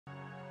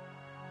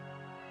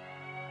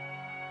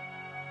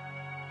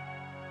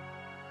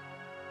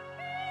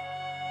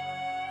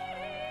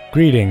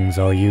Greetings,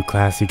 all you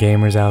classy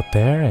gamers out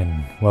there,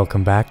 and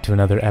welcome back to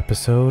another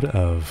episode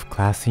of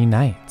Classy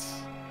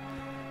Nights,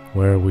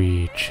 where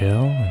we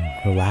chill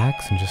and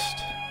relax and just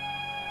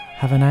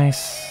have a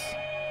nice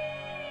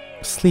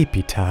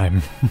sleepy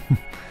time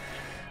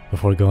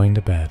before going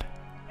to bed.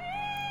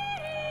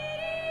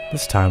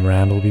 This time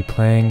around we'll be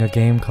playing a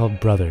game called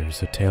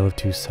Brothers, A Tale of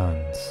Two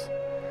Sons.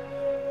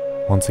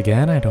 Once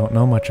again, I don't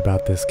know much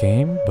about this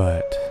game,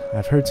 but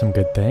I've heard some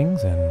good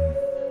things, and,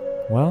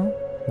 well,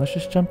 let's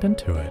just jump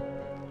into it.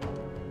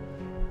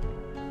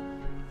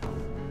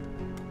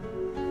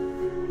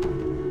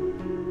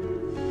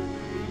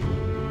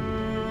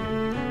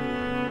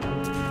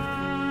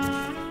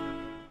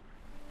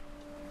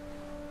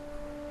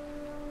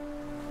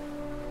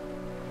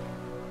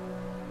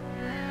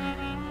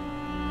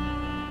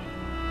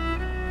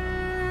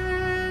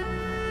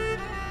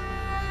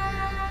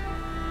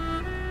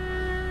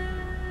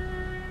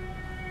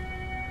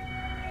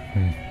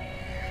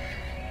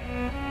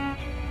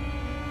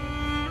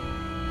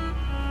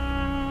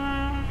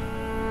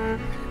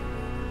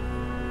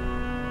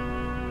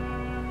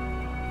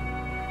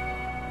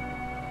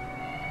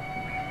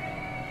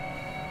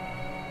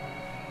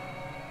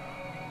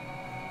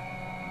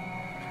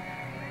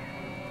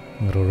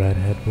 Little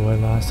redhead boy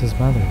lost his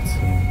mother, it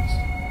seems.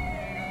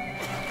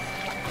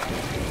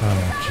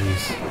 Oh,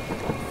 jeez.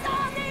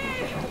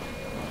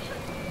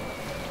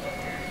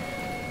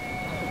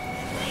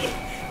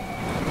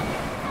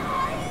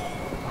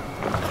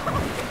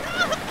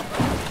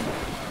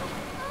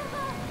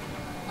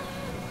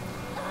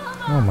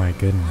 Oh my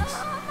goodness.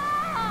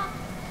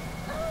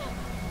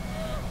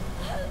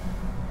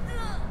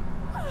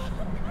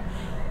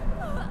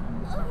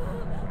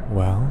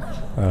 Well,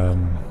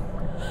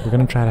 we're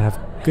gonna try to have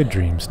good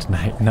dreams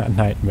tonight, not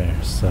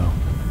nightmares, so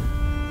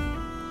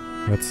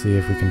let's see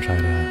if we can try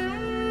to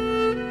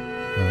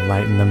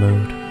lighten the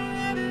mood,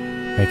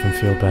 make him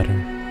feel better.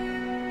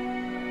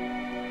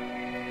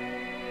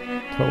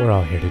 It's what we're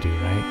all here to do,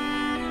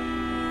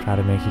 right? Try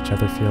to make each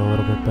other feel a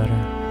little bit better,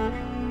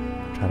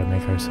 try to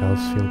make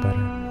ourselves feel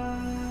better.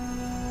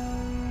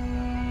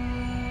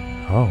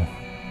 Oh.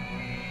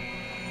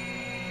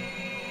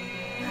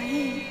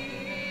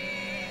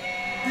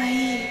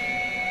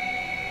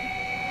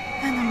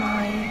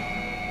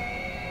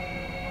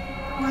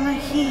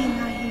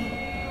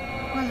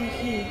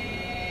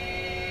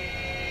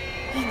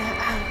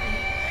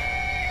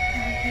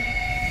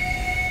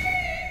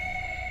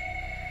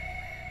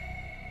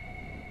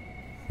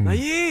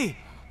 Nai!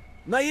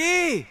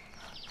 Nai!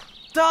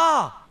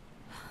 Ata!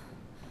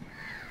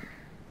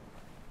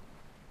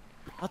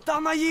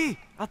 Ata, Nai!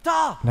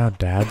 Ata! Now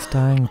Dad's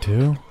dying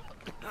too?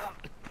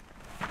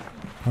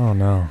 Oh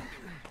no.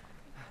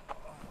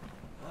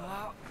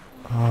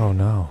 Oh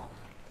no.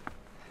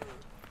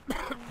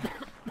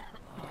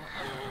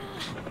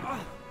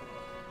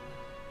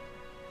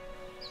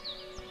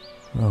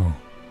 Oh.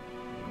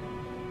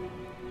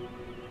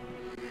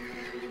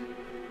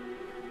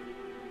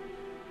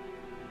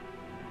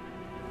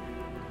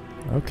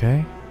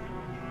 Okay.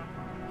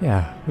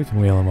 Yeah, we can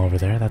wheel him over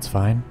there, that's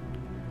fine.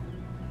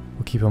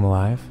 We'll keep him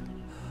alive.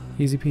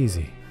 Easy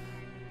peasy.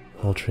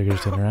 Hold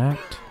triggers to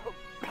interact.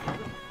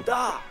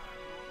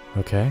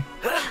 Okay.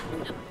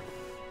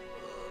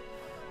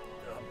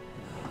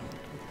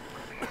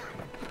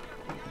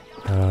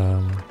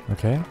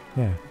 Okay,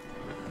 yeah.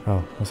 Oh,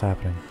 what's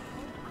happening?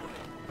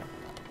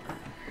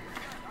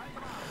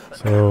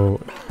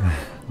 So,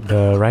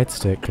 the right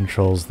stick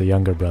controls the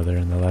younger brother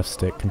and the left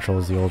stick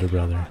controls the older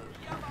brother.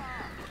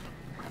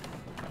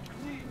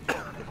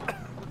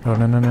 Oh,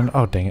 no, no, no, no.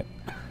 Oh, dang it.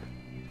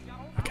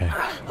 Okay.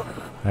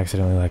 I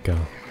accidentally let go.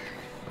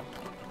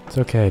 It's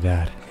okay,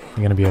 Dad.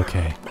 You're gonna be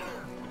okay.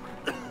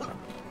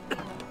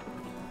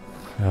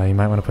 You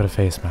might want to put a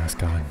face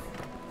mask on.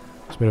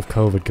 There's a bit of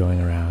COVID going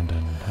around,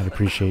 and I'd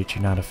appreciate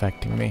you not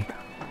affecting me.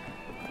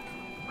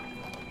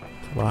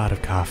 It's a lot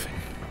of coughing.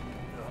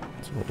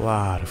 It's a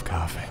lot of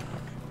coughing.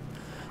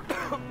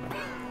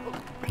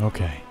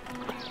 Okay.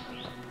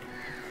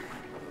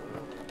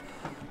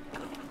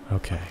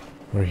 Okay.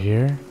 We're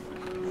here.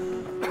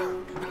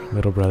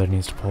 Little brother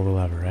needs to pull the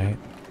lever, right?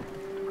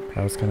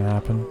 That what's gonna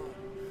happen?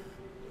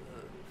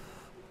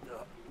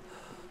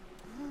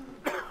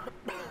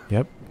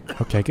 Yep.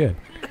 Okay, good.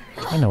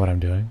 I know what I'm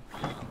doing.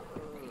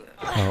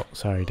 Oh,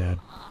 sorry, Dad.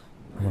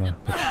 I'm gonna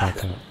put you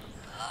back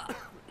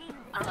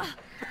up.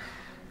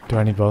 Do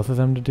I need both of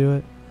them to do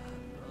it?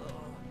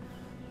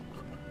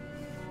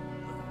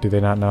 Do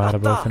they not know how to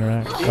both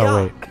interact? Oh,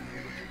 wait.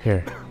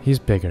 Here. He's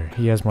bigger.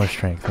 He has more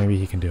strength. Maybe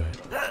he can do it.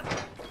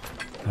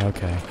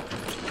 Okay.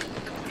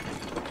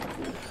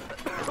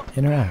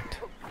 Interact.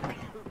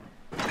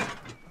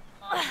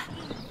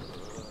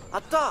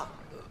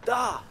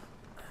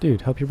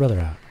 Dude, help your brother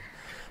out.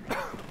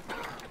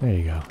 There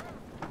you go.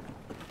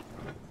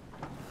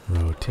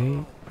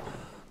 Rotate.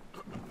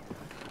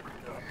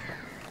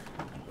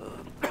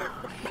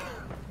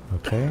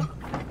 Okay.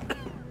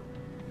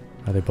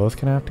 Are they both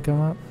gonna have to come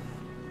up?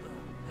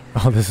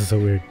 Oh, this is so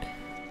weird.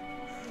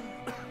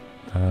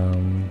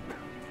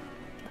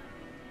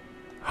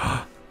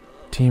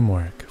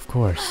 Teamwork, of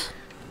course.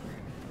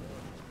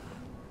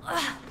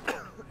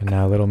 And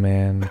now little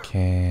man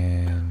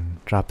can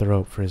drop the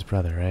rope for his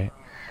brother, right?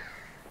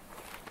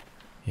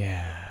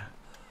 Yeah.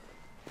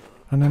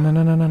 Oh, no, no,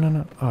 no, no, no, no,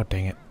 no. Oh,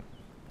 dang it.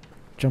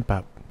 Jump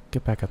out.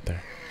 Get back up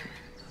there.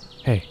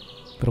 Hey,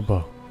 little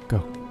bro,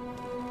 go.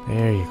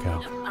 There you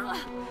go.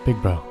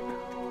 Big bro,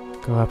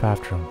 go up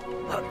after him.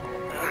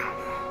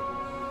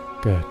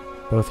 Good.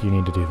 Both of you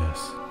need to do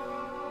this.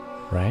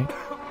 Right?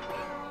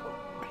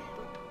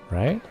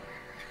 Right?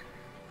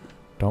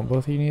 Don't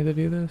both of you need to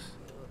do this?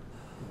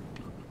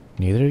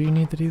 Neither of you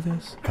need to do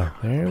this? Oh,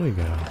 there we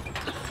go.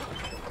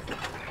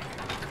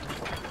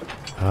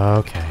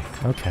 Okay,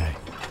 okay.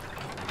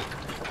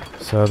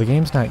 So the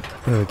game's not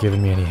really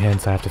giving me any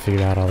hints. I have to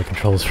figure out all the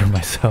controls for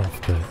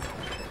myself, but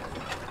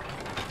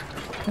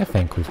I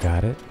think we've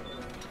got it.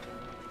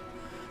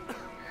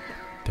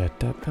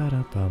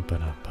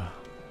 Da-da-ba-da-bum-ba-da-ba.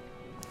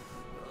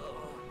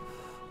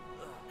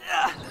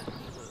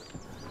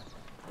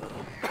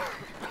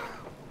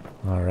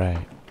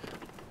 Alright.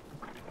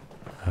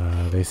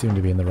 They seem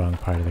to be in the wrong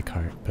part of the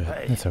cart, but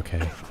it's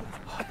okay.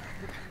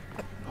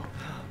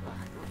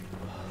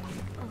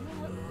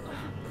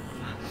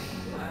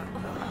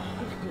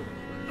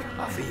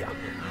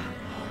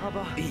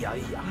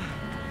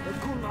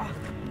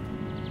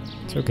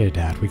 It's okay,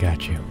 Dad. We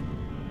got you.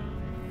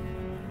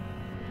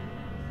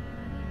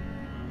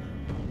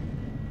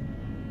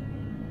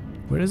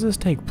 Where does this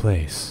take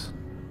place?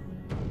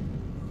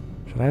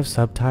 Should I have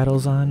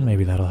subtitles on?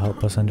 Maybe that'll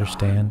help us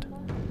understand.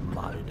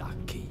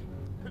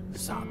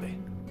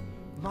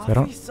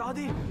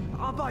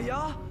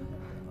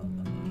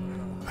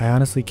 I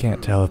honestly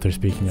can't tell if they're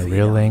speaking a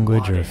real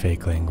language or a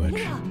fake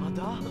language.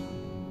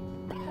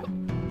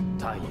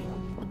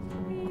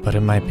 But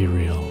it might be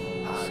real,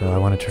 so I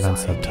want to turn on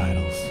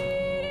subtitles.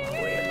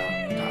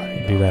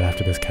 Do that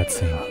after this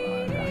cutscene.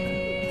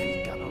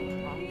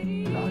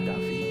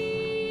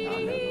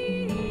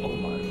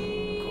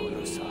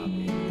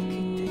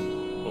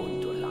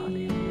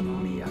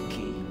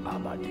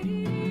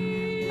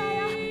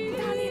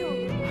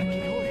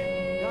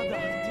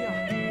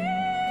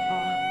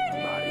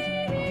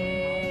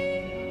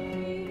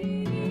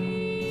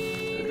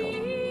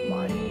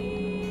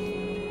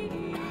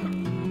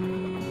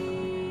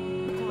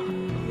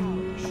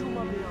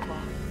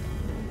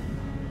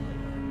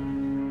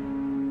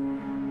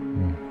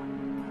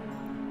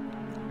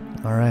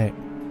 Alright.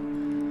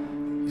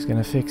 He's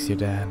gonna fix you,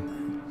 Dad.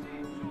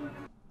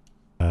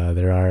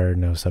 There are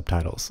no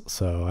subtitles,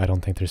 so I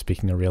don't think they're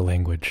speaking a real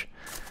language.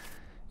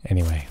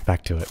 Anyway,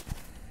 back to it.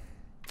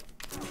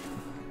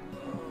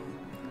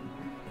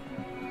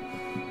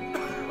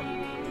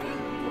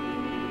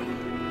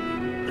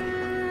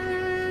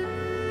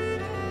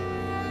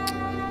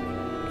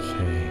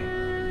 Okay.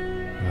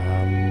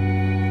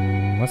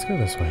 Let's go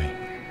this way.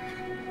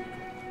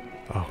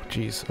 Oh,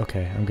 jeez.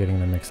 Okay, I'm getting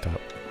them mixed up.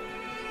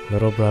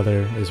 Little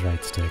brother is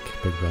right stick,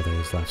 big brother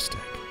is left stick.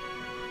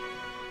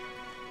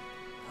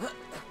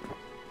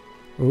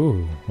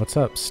 Ooh, what's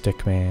up,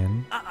 stick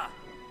man?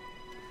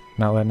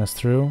 Not letting us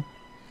through?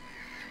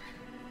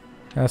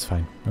 That's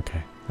fine.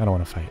 Okay, I don't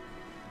want to fight.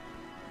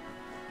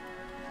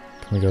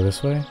 Can we go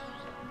this way?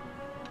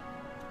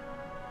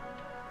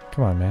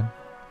 Come on, man.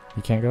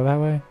 You can't go that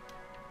way?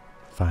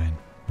 Fine,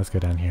 let's go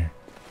down here.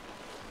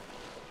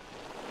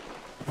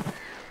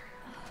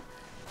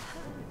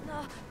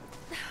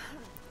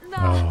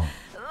 Oh,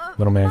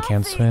 little man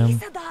can't swim.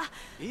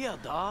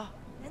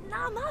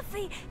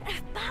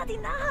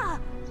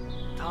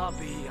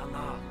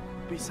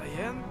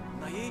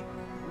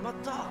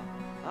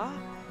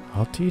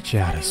 I'll teach you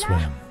how to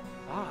swim.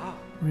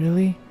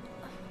 Really?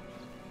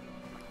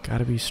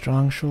 Gotta be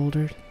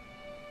strong-shouldered?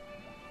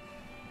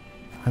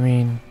 I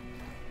mean...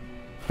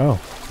 Oh,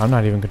 I'm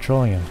not even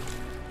controlling him.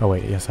 Oh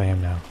wait, yes I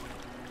am now.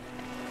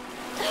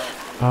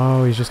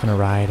 Oh, he's just gonna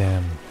ride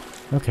him.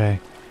 Okay,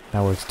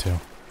 that works too.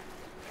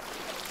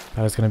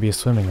 That was gonna be a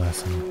swimming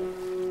lesson.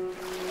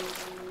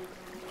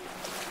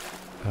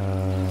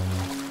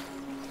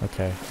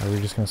 Okay, are we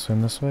just gonna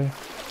swim this way?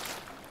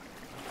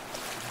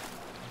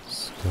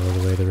 Just go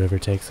the way the river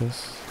takes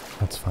us.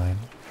 That's fine.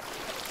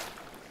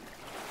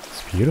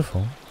 It's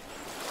beautiful.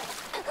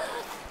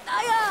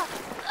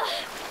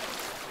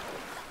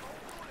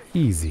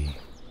 Easy.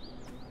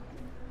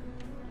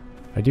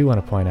 I do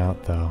want to point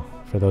out, though,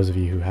 for those of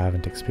you who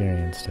haven't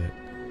experienced it,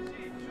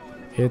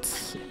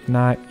 it's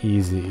not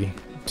easy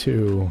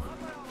to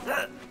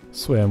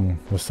swim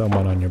with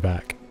someone on your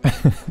back.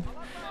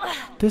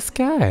 This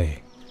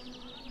guy!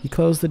 He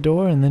closed the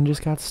door and then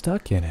just got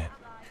stuck in it.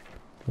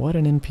 What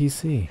an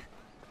NPC.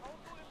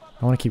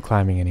 I want to keep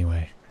climbing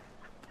anyway.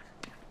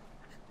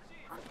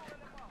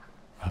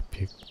 Up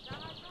you...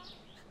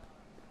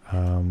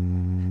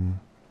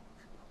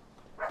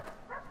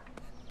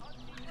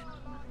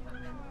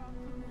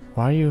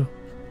 Why are you...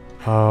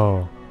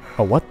 Oh.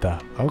 Oh, what the?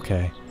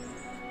 Okay.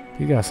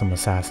 You got some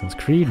Assassin's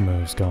Creed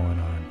moves going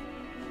on.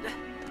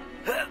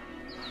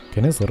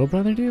 Can his little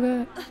brother do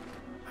that?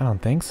 I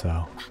don't think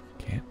so.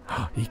 Can't.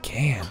 Oh, he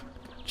can.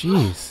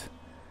 Jeez.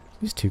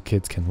 These two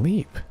kids can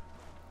leap.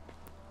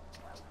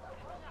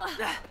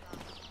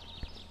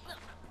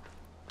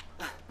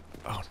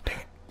 Oh, dang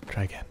it.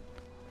 Try again.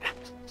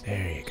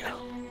 There you go.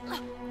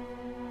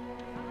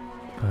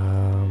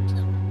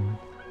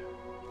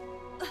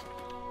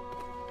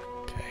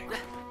 Okay.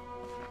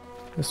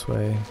 This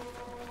way.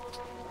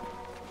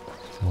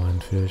 One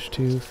fish,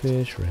 two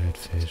fish, red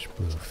fish,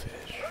 blue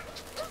fish.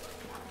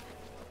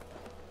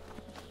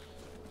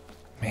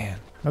 Man,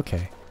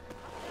 okay.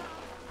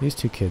 These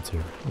two kids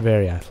are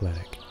very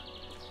athletic.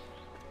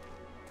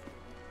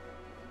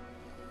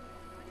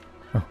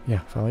 Oh, yeah,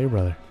 follow your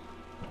brother.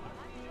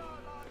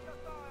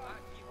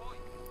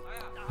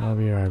 I'll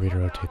be your RB to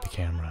rotate the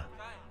camera.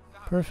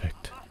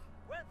 Perfect.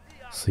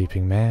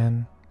 Sleeping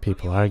man,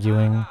 people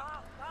arguing.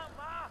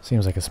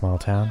 Seems like a small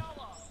town.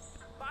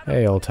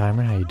 Hey, old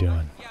timer, how you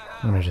doing?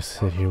 I'm gonna just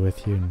sit here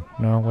with you and...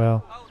 No,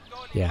 well...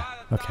 Yeah,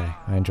 okay,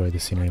 I enjoyed the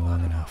scenery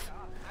long enough.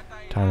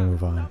 Time to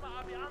move on.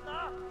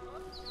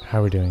 How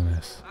are we doing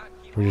this?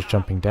 We're just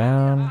jumping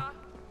down.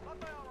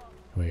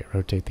 Wait,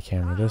 rotate the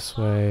camera this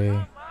way.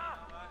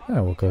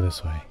 Oh, we'll go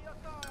this way.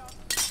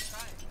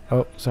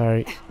 Oh,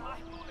 sorry.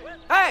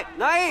 Hey,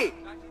 Nai!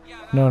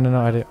 No,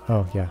 I didn't.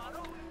 Oh, yeah.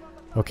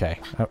 Okay.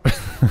 Oh.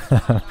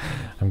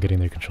 I'm getting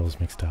their controls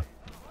mixed up.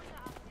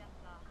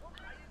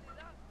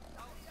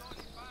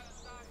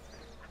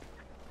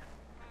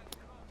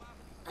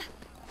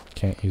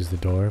 Can't use the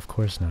door? Of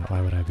course not.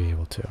 Why would I be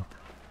able to?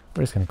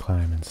 We're just gonna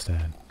climb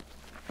instead.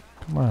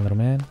 Come on, little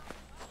man.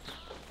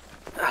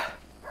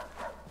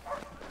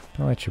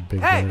 Don't let your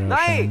big brother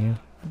outshine you.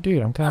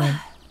 Dude, I'm coming.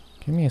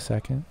 Give me a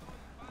second.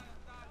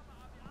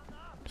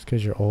 Just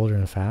because you're older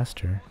and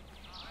faster.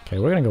 Okay,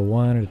 we're gonna go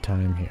one at a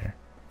time here.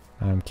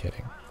 I'm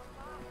kidding.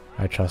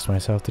 I trust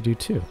myself to do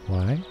two.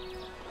 Why?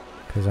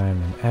 Because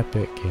I'm an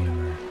epic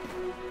gamer.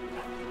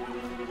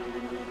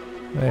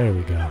 There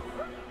we go.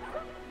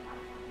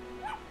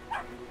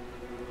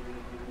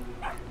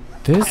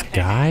 This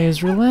guy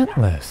is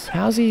relentless.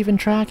 How's he even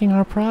tracking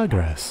our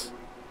progress?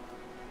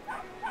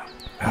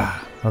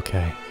 Ah,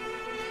 okay.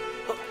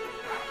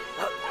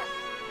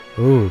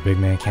 Ooh, big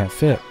man can't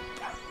fit.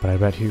 But I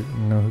bet you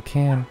know who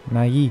can.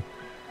 Nai.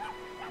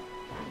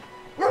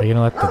 Are you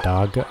gonna let the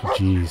dog go?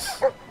 Jeez.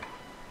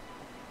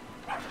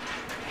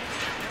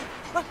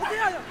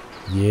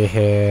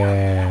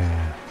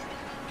 Yeah.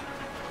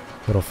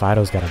 Little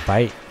Fido's got a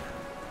bite.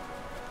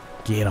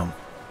 Get him.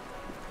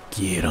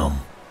 Get him.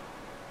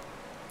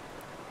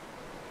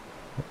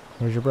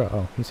 Where's your bro?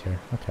 Oh, he's here.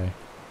 Okay.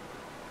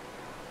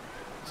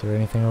 Is there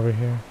anything over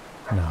here?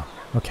 No.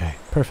 Okay,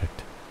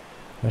 perfect.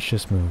 Let's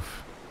just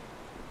move.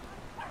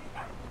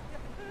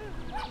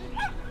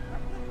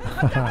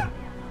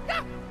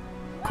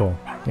 Cool.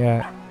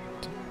 Yeah.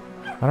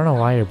 I don't know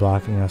why you're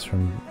blocking us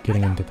from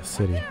getting into the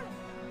city.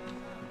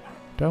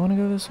 Do I want to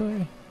go this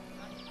way?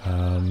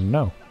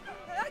 No.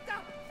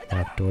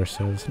 That door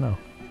says no.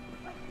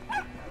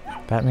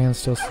 That man's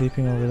still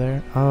sleeping over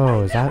there?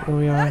 Oh, is that where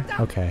we are?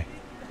 Okay.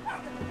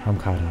 I'm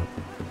caught up.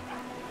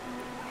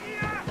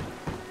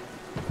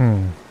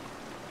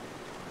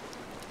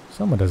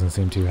 Someone doesn't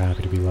seem too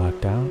happy to be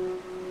locked out.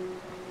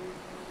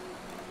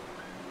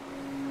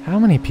 How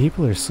many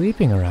people are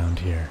sleeping around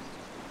here?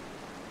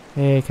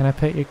 Hey, can I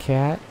pet your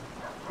cat?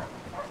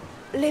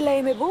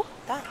 Lele-me-bu?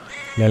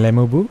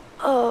 Lele-mu-bu?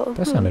 Oh.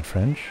 That sounded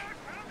French.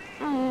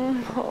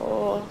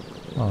 Oh.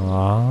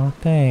 Aw,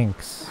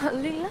 thanks.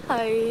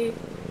 Lilai.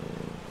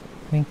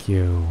 Thank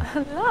you.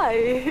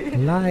 Lai.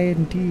 Lie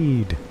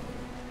indeed.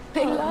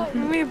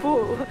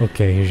 Lilai-me-bu.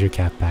 Okay, here's your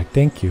cat back.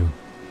 Thank you.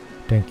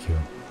 Thank you.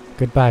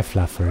 Goodbye,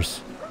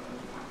 fluffers.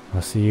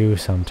 I'll see you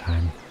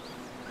sometime.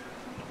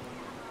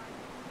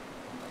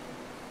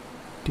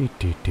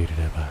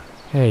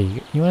 Hey,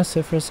 you want to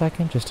sit for a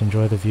second? Just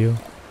enjoy the view?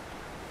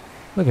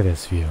 Look at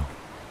this view.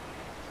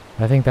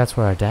 I think that's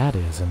where our dad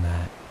is, in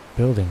that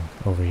building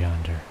over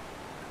yonder.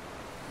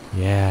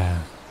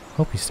 Yeah.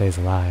 Hope he stays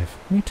alive.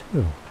 Me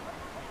too.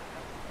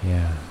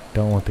 Yeah.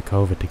 Don't want the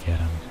COVID to get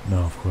him. No,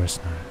 of course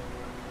not.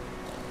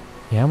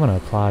 Yeah, I'm gonna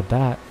applaud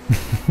that.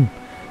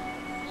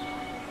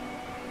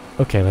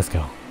 Okay, let's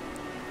go.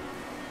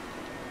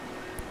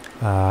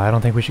 I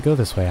don't think we should go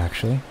this way,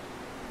 actually.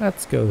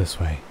 Let's go this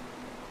way.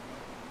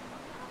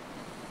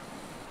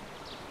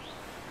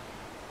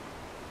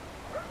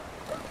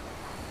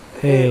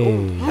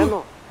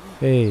 Hey.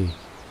 Hey.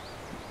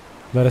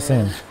 Let us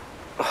in.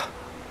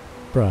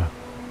 Bruh.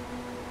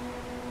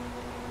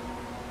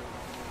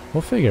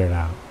 We'll figure it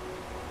out.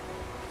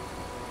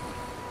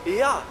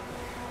 Yeah.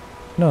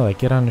 No, like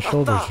get on the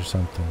shoulders or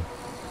something.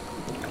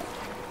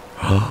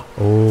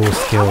 Oh,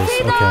 skills.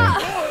 Okay.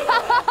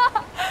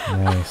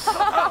 Nice.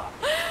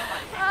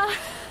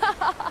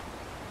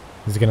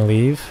 Is he gonna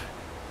leave?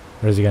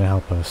 Or is he gonna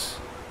help us?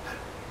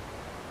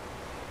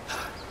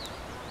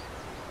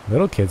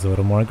 Little kid's a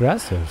little more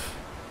aggressive.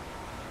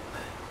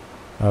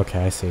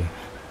 Okay, I see.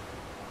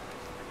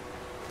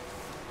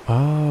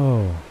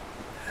 Oh.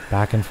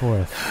 Back and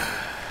forth.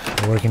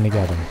 We're working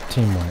together.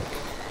 Teamwork.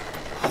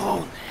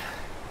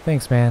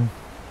 Thanks, man.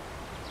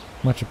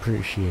 Much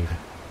appreciated.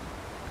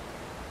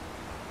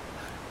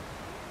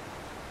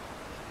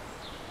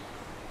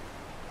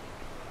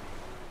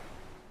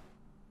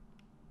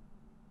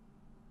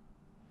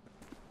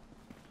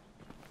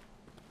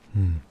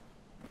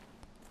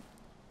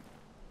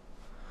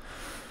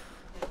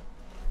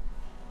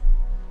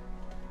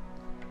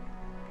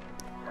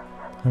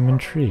 I'm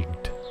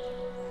intrigued.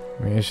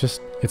 I mean,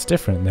 it's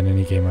different than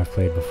any game I've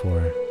played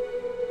before.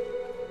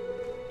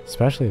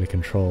 Especially the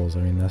controls, I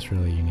mean, that's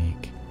really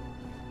unique.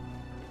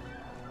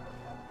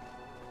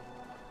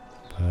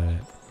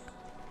 But...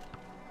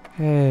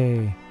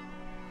 Hey!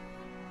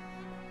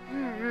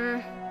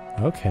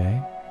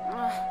 Okay.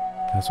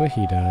 That's what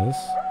he does.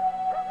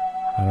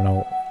 I don't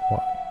know,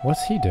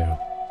 what's he do?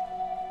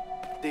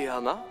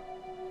 Diana?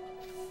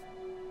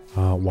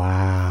 Oh,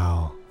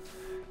 wow.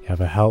 You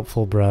have a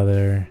helpful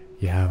brother,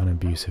 you have an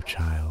abusive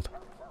child.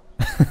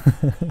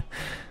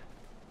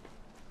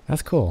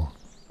 That's cool.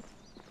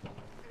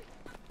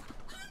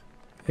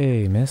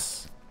 Hey,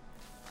 miss.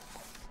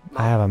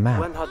 I have a map.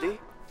 When Hadi?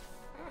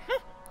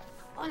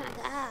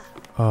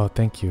 Oh,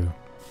 thank you.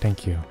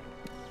 Thank you.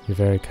 You're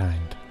very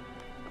kind.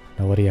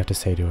 Now what do you have to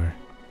say to her?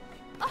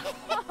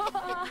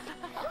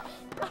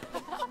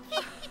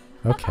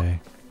 Okay.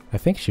 I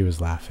think she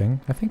was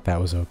laughing. I think that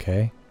was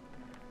okay.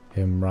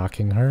 Him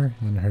rocking her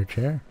in her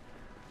chair.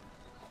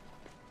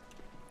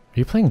 Are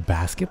you playing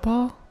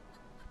basketball?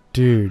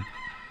 Dude,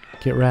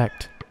 get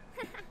wrecked.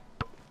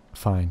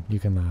 Fine, you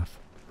can laugh.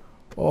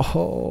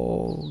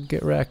 Oh,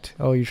 get wrecked.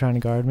 Oh, you're trying to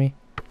guard me?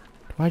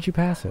 Why'd you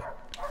pass it?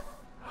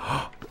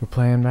 We're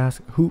playing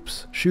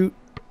hoops. Shoot.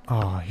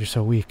 Oh, you're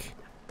so weak.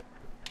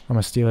 I'm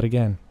gonna steal it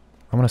again.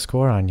 I'm gonna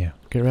score on you.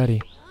 Get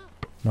ready.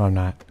 No, I'm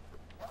not.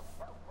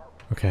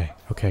 Okay,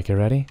 okay, get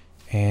ready.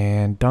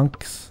 And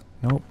dunks.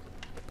 Nope.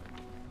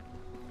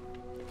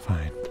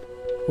 Fine.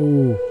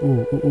 Ooh,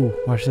 ooh, ooh, ooh.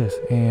 Watch this.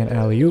 And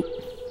alley-oop.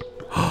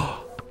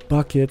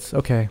 Buckets.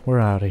 Okay, we're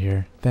out of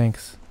here.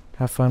 Thanks.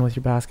 Have fun with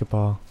your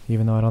basketball,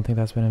 even though I don't think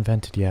that's been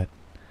invented yet.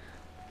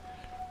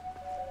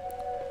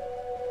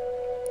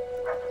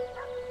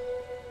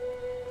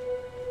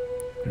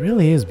 It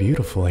really is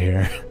beautiful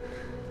here.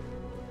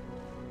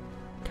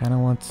 Kinda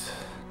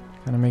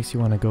makes you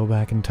want to go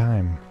back in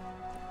time.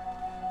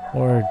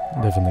 Or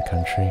live in the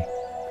country.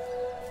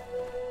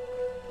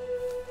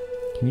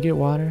 Can you get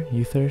water?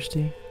 You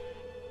thirsty?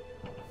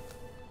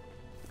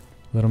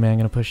 Little man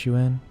gonna push you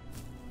in?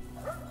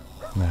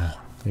 Nah,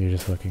 you're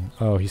just looking.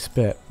 Oh, he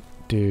spit.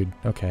 Dude,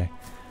 okay.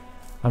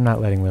 I'm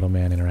not letting little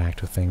man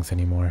interact with things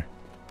anymore.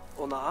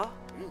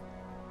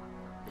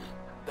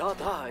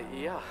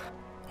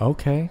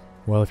 Okay.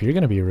 Well, if you're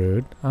gonna be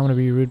rude, I'm gonna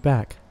be rude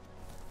back.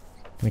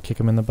 Gonna kick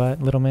him in the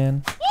butt, little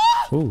man?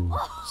 Ooh,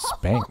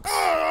 spanks.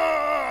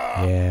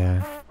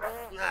 Yeah.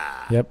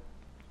 Yep.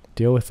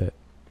 Deal with it.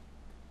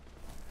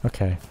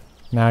 Okay.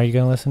 Now are you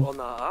gonna listen?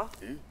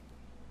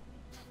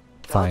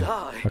 Fine.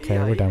 Okay,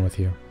 we're done with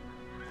you.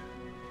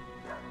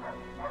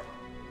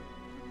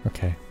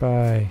 Okay,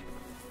 bye.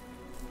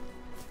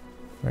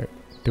 Wait,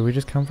 did we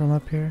just come from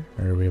up here?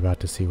 Or are we about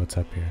to see what's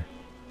up here?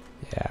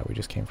 Yeah, we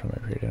just came from up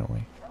here, didn't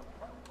we?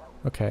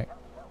 Okay.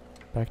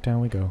 Back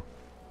down we go.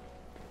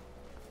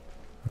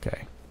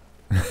 Okay.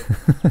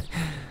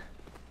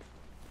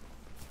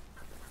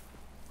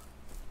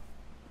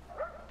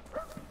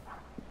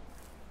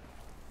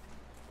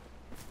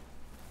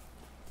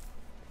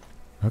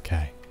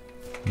 Okay.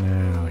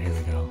 Now, here we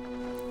go.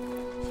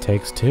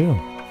 Takes two.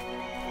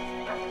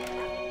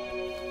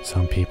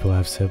 Some people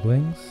have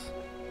siblings.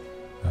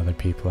 Other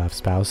people have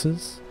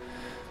spouses.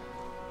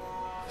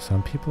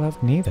 Some people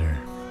have neither.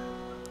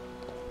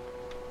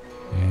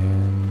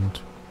 And,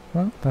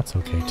 well, that's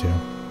okay too.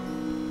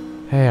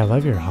 Hey, I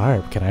love your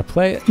harp. Can I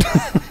play it?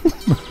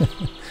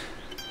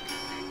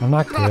 I'm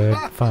not good.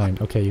 Fine.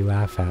 Okay, you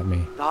laugh at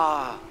me.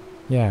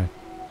 Yeah.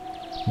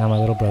 Now my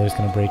little brother's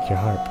gonna break your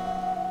harp.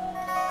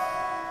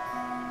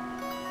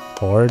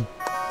 Or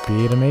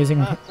be an amazing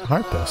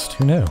harpist.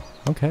 Who knew?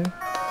 Okay.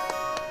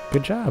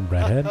 Good job,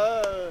 redhead.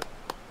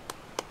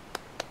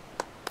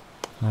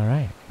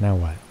 Alright, now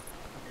what?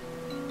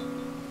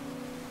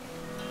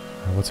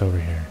 What's over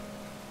here?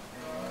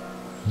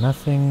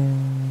 Nothing...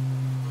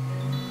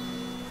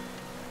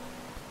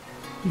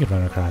 You could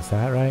run across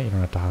that, right? You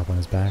don't have to hop on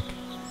his back.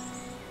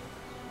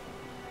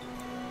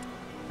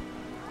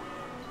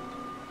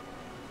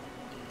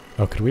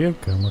 Oh, could we have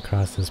come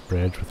across this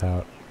bridge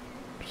without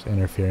just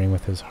interfering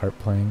with his harp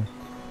playing?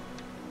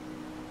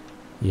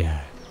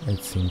 Yeah,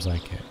 it seems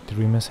like it. Did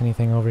we miss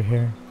anything over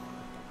here?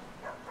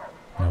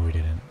 No, we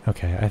didn't.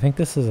 Okay, I think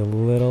this is a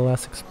little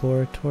less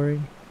exploratory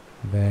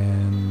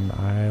than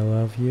I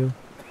Love You.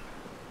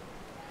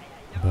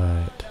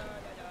 But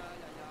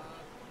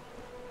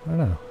I don't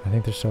know. I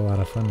think there's still a lot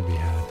of fun to be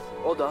had.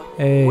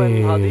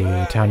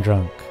 Hey, town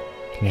drunk.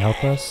 Can you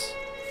help us?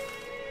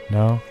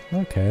 No?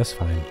 Okay, that's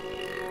fine.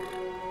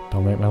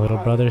 Don't make my little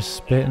brother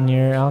spit in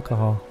your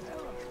alcohol.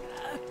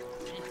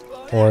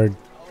 Or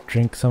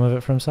drink some of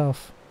it for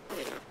himself.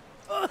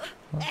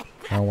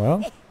 Oh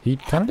well, he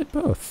kind of did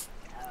both.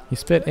 He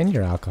spit in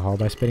your alcohol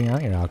by spitting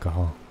out your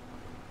alcohol.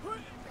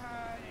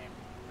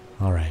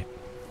 Alright,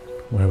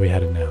 where are we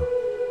headed now?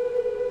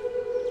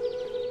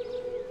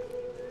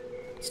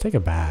 Let's take a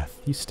bath.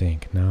 You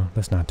stink. No,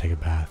 let's not take a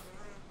bath.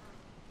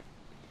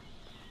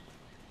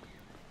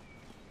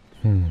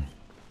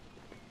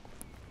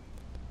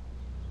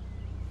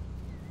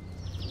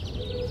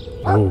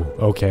 Oh,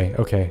 okay,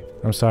 okay.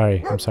 I'm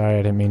sorry. I'm sorry,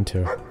 I didn't mean to.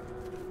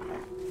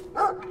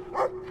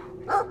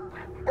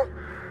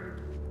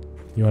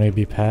 You want to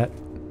be pet?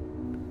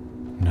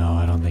 No,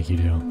 I don't think you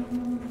do.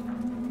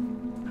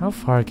 How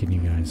far can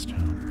you guys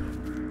jump?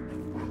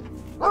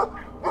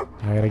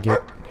 I gotta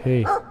get...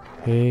 Hey,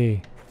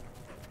 hey.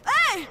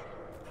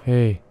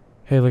 Hey,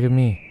 hey, look at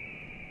me.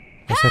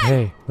 I said,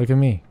 hey, look at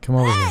me. Come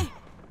over here.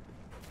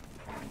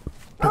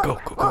 Go, go,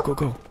 go, go, go,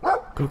 go.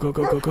 Go, go,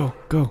 go, go, go,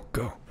 go,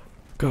 go,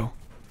 go,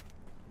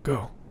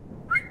 go.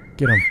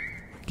 Get him,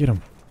 get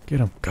him, get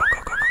him. Go,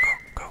 go, go,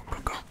 go,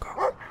 go, go, go,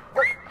 go.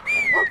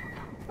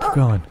 Keep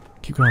going,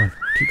 keep going,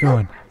 keep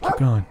going, keep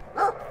going.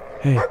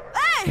 Hey,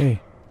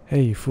 hey,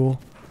 hey, you fool.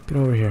 Get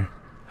over here.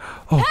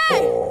 Oh,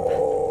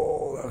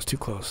 oh, that was too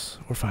close.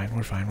 We're fine,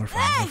 we're fine, we're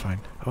fine, we're fine.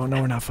 Oh,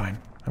 no, we're not fine.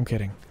 I'm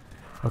kidding.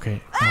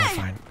 Okay, now we're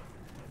fine.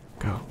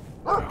 Go,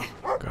 go,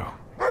 go.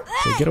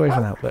 Okay, get away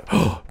from that lip.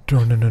 Oh,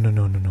 no, no, no, no,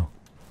 no, no, no.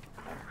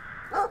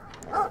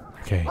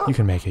 Okay, you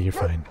can make it. You're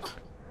fine.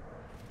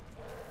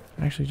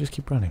 Actually, just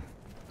keep running.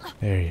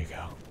 There you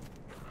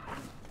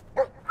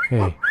go.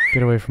 Hey,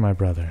 get away from my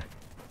brother.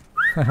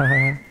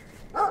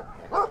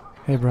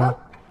 Hey, bro.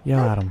 Yell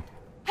at him.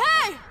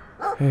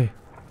 Hey.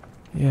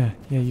 Yeah,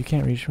 you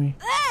can't reach me.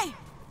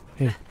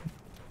 Hey,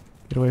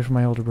 get away from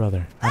my older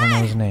brother. I don't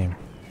know his name.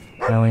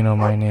 I only know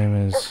my name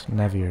is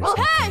Nevi or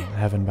something.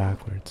 Heaven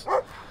backwards.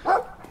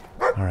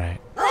 Alright.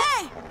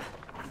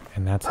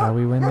 And that's how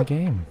we win the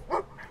game.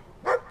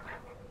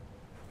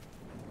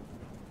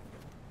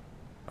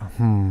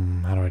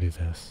 How do I do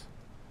this?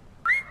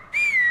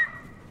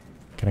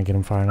 Can I get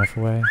him far enough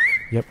away?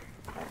 Yep.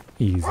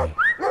 Easy.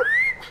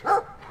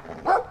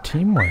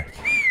 Teamwork.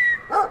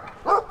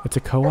 It's a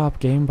co-op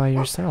game by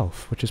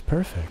yourself, which is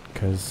perfect,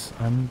 because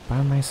I'm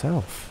by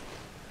myself.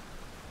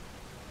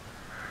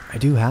 I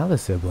do have a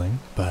sibling,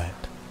 but...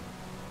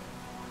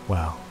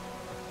 well,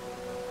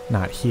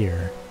 not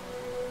here.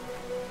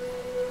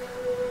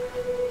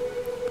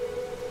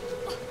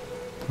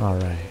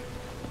 Alright.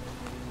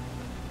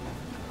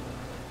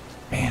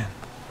 Man.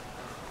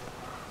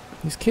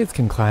 These kids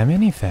can climb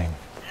anything.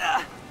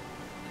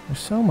 They're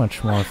so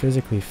much more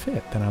physically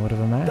fit than I would have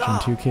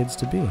imagined two kids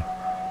to be.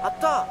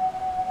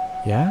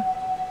 Yeah?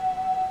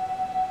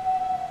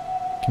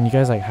 Can you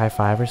guys like high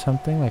five or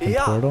something? Like in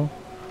Portal?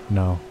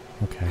 No.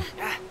 Okay.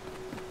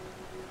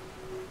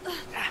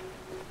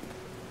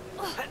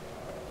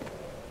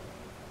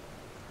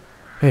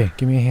 Hey,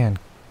 give me a hand.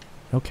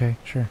 Okay,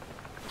 sure.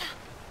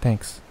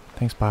 Thanks.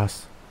 Thanks,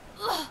 boss.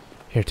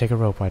 Here, take a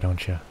rope, why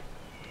don't you?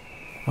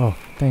 Oh,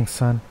 thanks,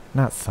 son.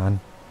 Not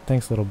son.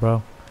 Thanks, little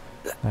bro.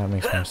 That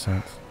makes more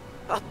sense.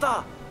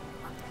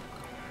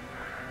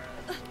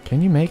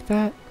 Can you make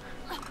that?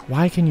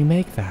 Why can you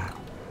make that?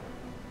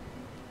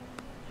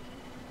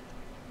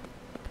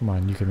 Come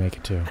on, you can make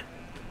it too.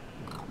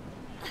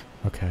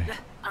 Okay.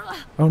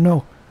 Oh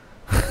no!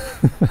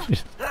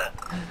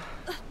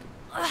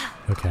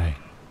 Okay.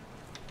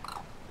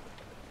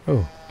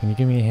 Oh, can you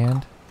give me a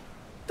hand?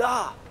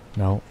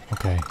 No?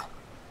 Okay.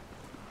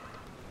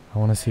 I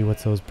want to see what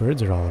those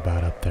birds are all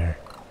about up there.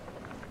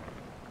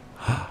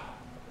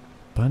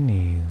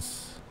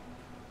 Bunnies.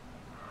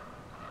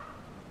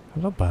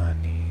 Hello,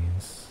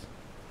 bunnies.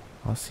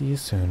 I'll see you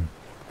soon.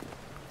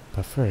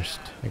 But first,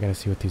 I gotta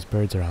see what these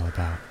birds are all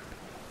about.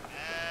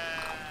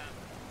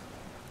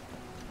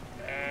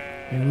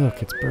 Hey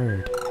look, it's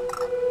Bird.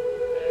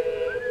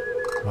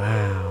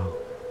 Wow.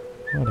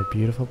 What a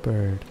beautiful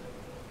bird.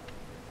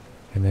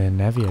 And then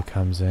Nevia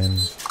comes in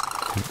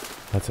and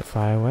lets it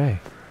fly away.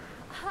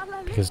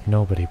 Because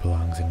nobody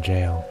belongs in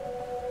jail.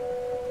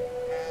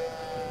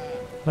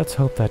 Let's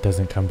hope that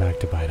doesn't come back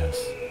to bite us.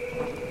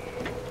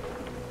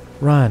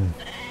 Run!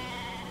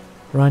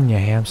 Run, you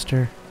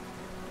hamster.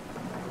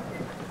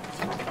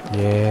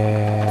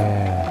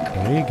 Yeah,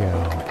 there you go.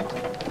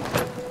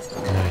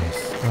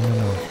 Nice. Oh, no,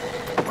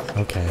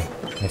 no. Okay,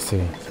 I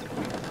see.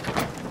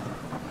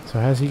 So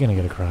how's he gonna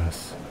get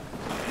across?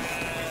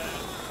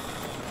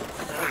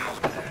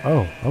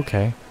 Oh,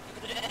 okay.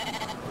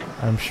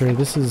 I'm sure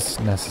this is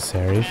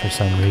necessary for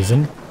some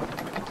reason.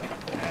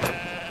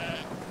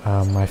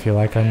 I feel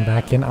like I'm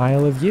back in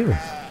Isle of You.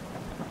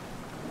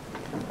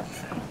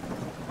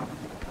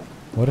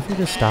 What if he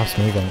just stops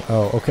moving?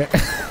 Oh, okay.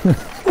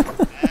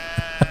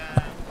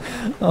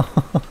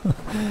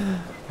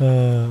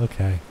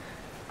 Okay.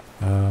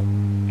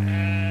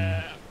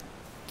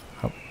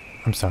 Oh,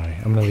 I'm sorry.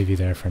 I'm gonna leave you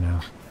there for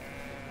now.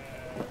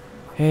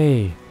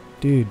 Hey,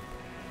 dude.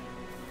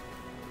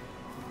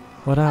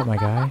 What up, my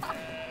guy?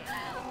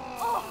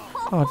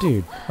 Oh,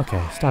 dude.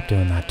 Okay, stop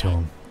doing that to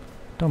him.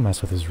 Don't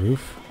mess with his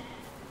roof.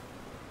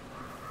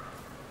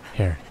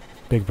 Here,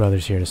 Big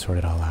Brother's here to sort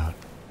it all out.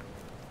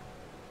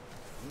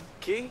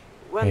 Hey,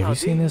 have you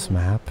seen this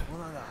map?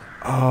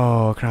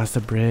 Oh, across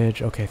the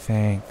bridge. Okay,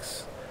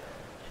 thanks.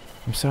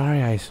 I'm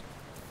sorry I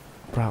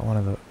brought one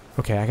of the...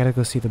 Okay, I gotta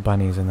go see the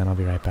bunnies and then I'll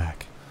be right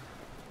back.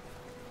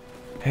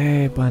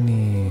 Hey,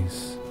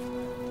 bunnies.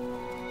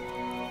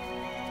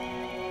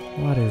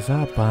 What is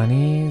up,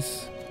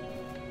 bunnies?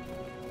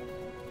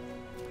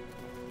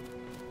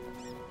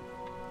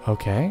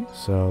 Okay,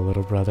 so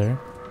little brother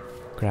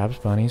grabs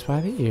bunnies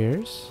by the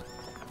ears.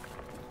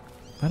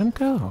 Let him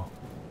go.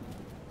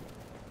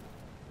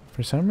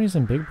 For some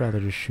reason, big brother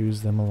just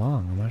shoos them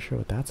along. I'm not sure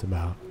what that's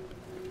about.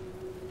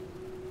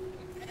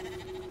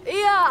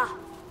 Yeah.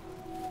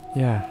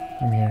 Yeah,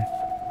 I'm here.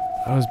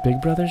 Oh, is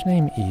big brother's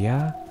name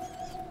Ia?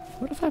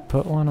 What if I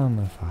put one on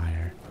the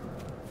fire?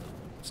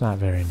 It's not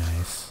very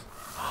nice.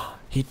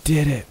 He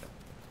did it!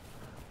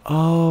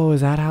 Oh,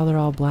 is that how they're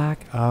all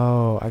black?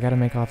 Oh, I gotta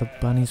make all the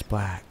bunnies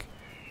black.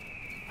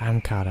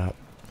 I'm caught up.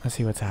 Let's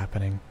see what's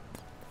happening.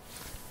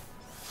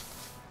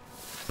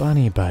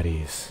 Bunny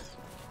buddies.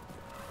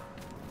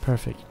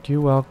 Perfect.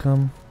 You're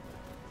welcome.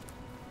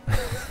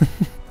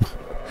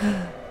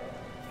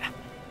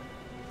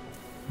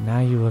 Now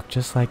you look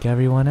just like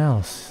everyone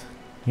else.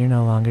 You're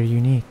no longer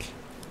unique.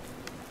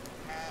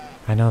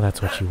 I know that's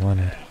what you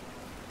wanted.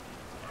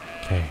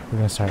 Okay, we're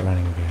gonna start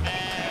running again.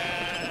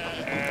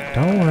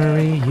 Don't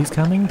worry, he's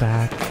coming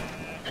back.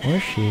 Or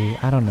she.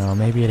 I don't know.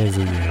 Maybe it is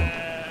a you.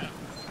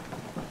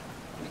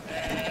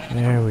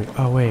 There we...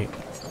 Oh, wait.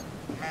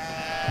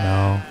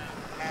 No.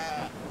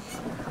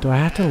 Do I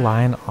have to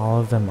line all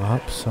of them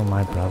up so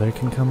my brother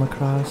can come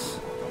across?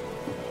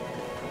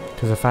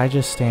 Because if I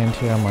just stand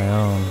here on my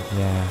own,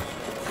 yeah.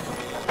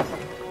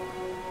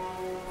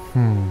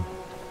 You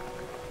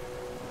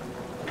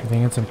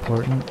think it's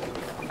important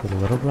for the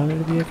little brother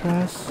to be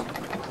across?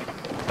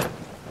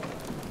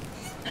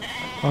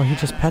 Oh, he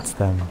just pets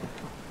them.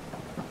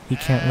 He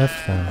can't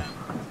lift them.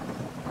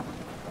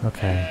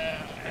 Okay.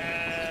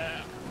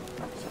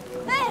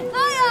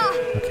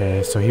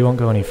 Okay, so he won't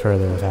go any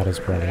further without his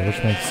brother,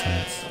 which makes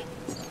sense.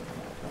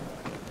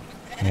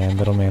 And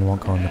little man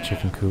won't go in the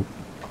chicken coop.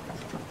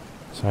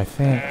 So I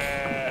think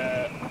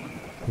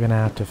we're gonna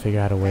have to figure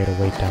out a way to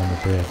wait down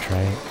the bridge,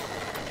 right?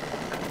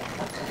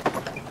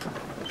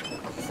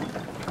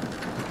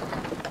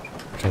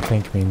 Which I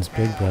think means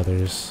big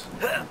brother's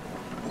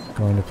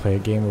going to play a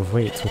game of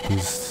weights with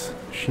these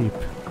sheep.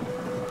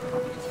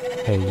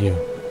 Hey, you.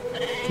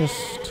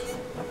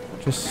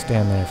 Just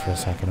stand there for a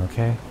second,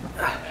 okay?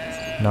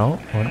 No,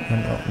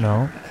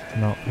 no,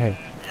 hey.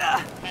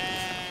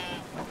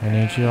 I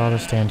need you all to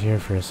stand here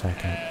for a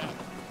second.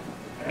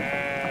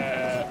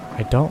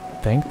 I don't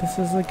think this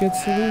is a good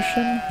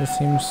solution. This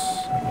seems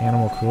like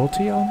animal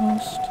cruelty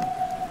almost.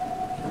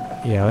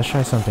 Yeah, let's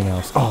try something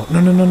else. Oh,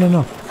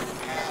 no.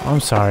 I'm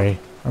sorry.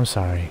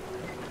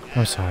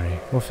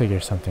 We'll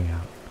figure something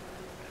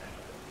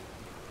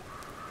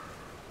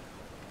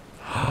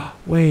out.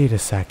 Wait a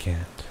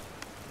second.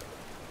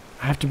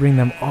 I have to bring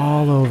them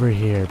all over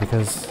here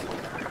because...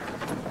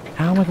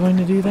 How am I going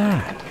to do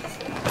that?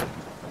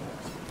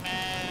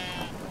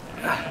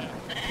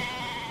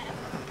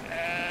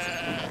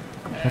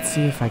 Let's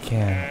see if I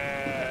can.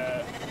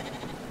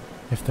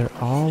 If they're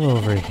all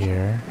over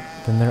here,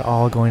 then they're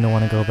all going to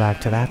want to go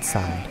back to that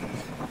side.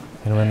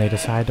 And when they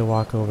decide to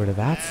walk over to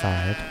that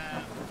side,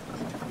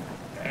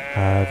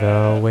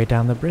 they'll wait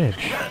down the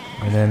bridge.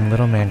 And then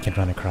little man can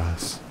run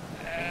across.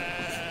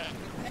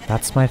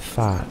 That's my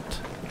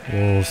thought.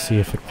 We'll see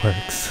if it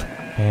works.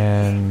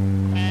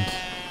 And...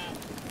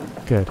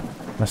 Good.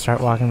 Let's start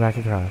walking back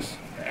across.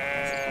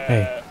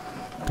 Hey,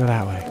 go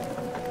that way.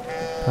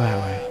 Go that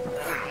way.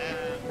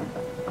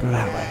 Go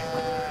that way.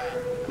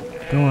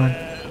 Go on.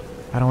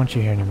 I don't want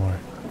you here anymore.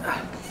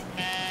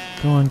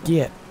 Go on,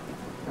 get.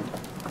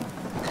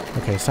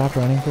 Okay, stop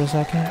running for a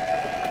second.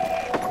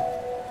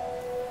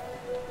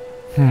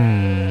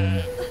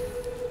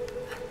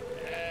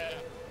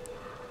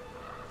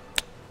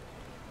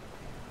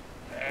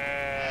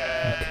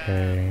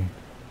 Okay.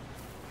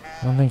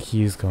 I don't think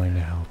he's going to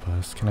help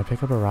us. Can I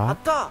pick up a rock?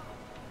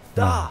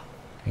 No.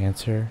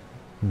 Answer,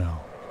 no.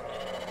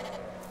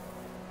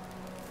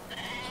 So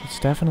it's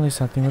definitely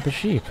something with the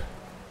sheep.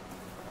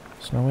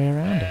 There's no way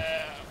around it.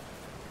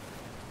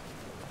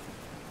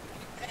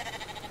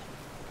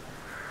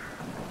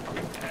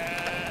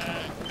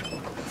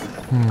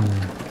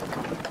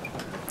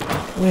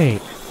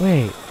 Wait.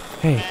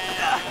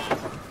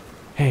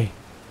 Hey,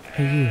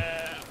 you.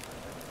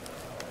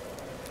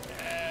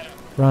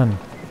 Run.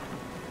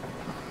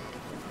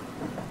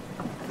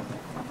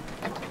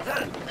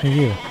 Hey,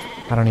 you.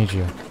 I don't need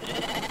you.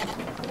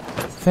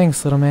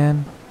 Thanks, little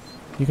man.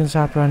 You can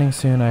stop running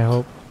soon, I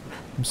hope.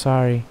 I'm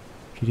sorry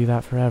if you do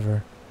that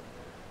forever.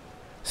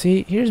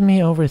 See, here's me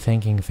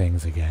overthinking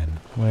things again,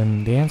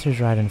 when the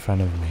answer's right in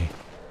front of me.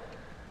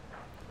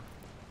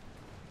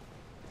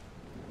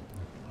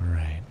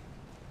 Alright.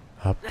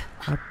 Up.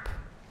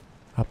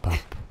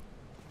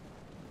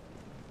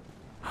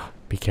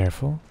 Be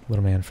careful.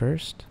 Little man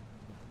first.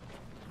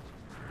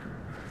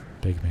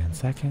 Big man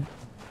second.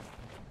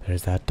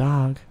 There's that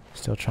dog,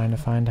 still trying to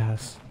find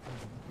us.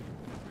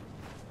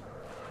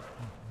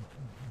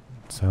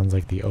 Sounds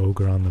like the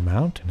ogre on the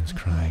mountain is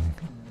crying.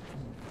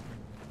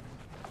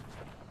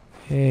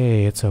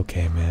 Hey, it's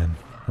okay, man.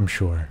 I'm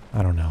sure.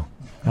 I don't know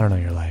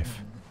your life.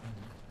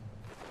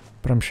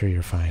 But I'm sure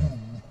you're fine.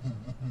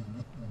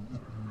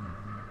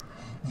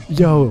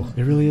 Yo,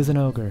 it really is an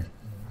ogre.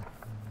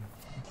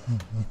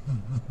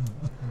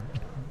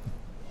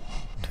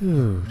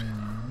 Dude.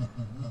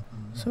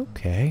 It's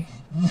okay.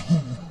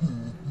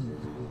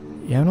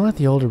 Yeah, I'm gonna let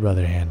the older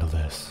brother handle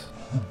this.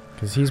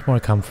 Because he's more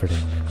comforting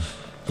and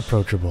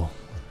approachable.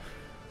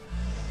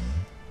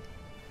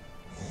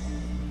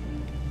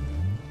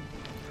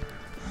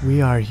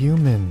 We are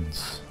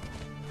humans.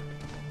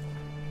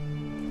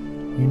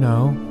 You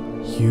know,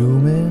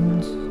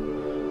 humans.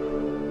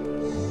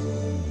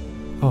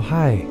 Oh,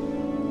 hi.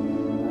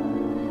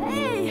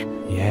 Hey!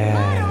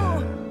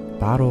 Yeah.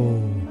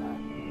 Bottle.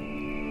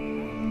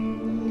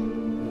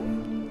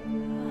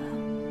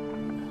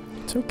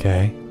 It's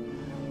okay.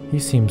 He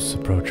seems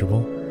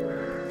approachable.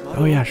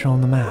 Oh yeah, show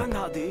him the map.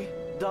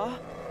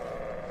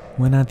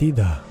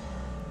 Buenadida.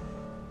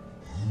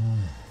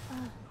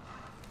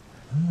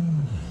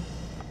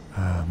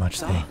 Much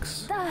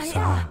thanks.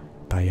 Sa.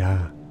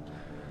 Taya.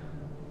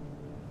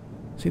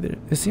 See,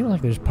 it seems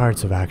like there's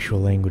parts of actual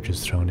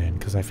languages thrown in,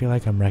 because I feel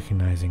like I'm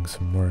recognizing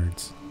some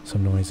words,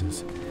 some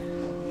noises.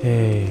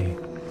 Hey.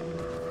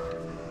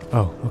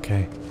 Oh,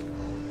 okay.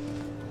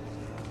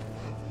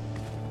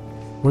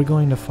 We're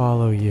going to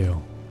follow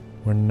you.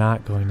 We're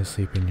not going to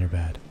sleep in your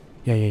bed.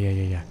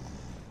 Yeah.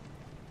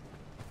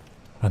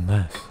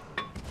 Unless.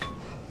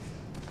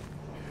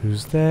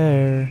 Who's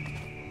there?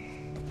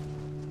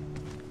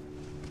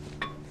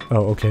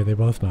 Oh, okay, they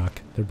both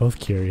knock. They're both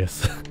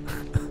curious.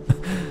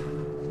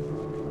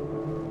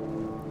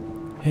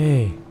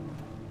 Hey.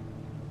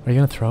 Are you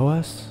gonna throw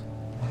us?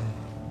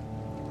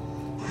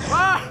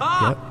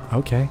 Yep,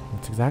 okay.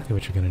 That's exactly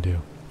what you're gonna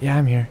do. Yeah,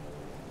 I'm here.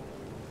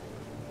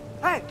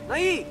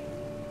 Hey,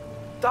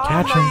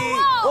 Catch him.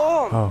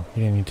 Oh,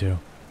 you didn't need to.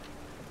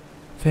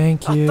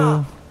 Thank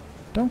you.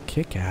 Don't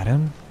kick at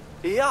him.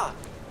 Yeah.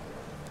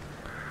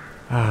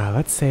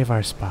 Let's save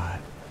our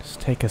spot. Just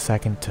take a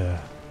second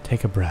to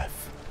take a breath.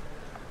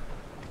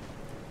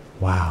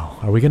 Wow,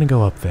 are we gonna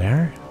go up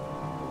there?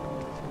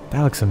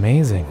 That looks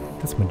amazing.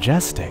 That's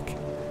majestic.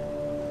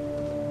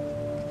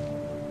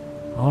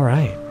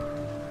 Alright.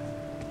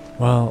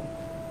 Well,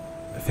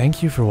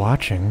 thank you for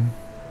watching.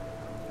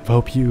 I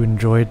hope you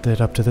enjoyed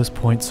it up to this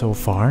point so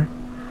far.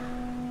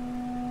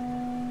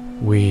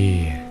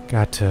 We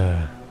got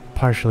to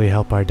partially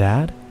help our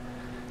dad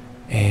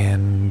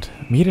and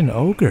meet an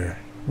ogre,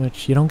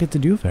 which you don't get to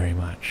do very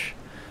much.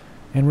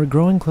 And we're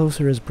growing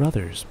closer as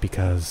brothers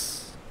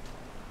because,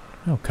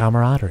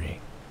 camaraderie.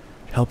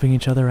 Helping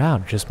each other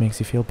out just makes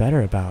you feel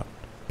better about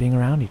being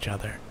around each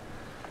other.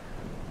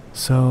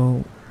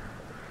 So,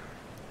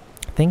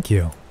 thank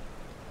you.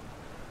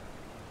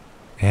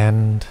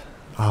 And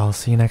I'll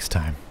see you next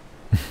time.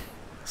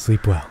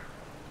 Sleep well.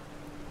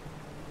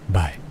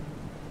 Bye.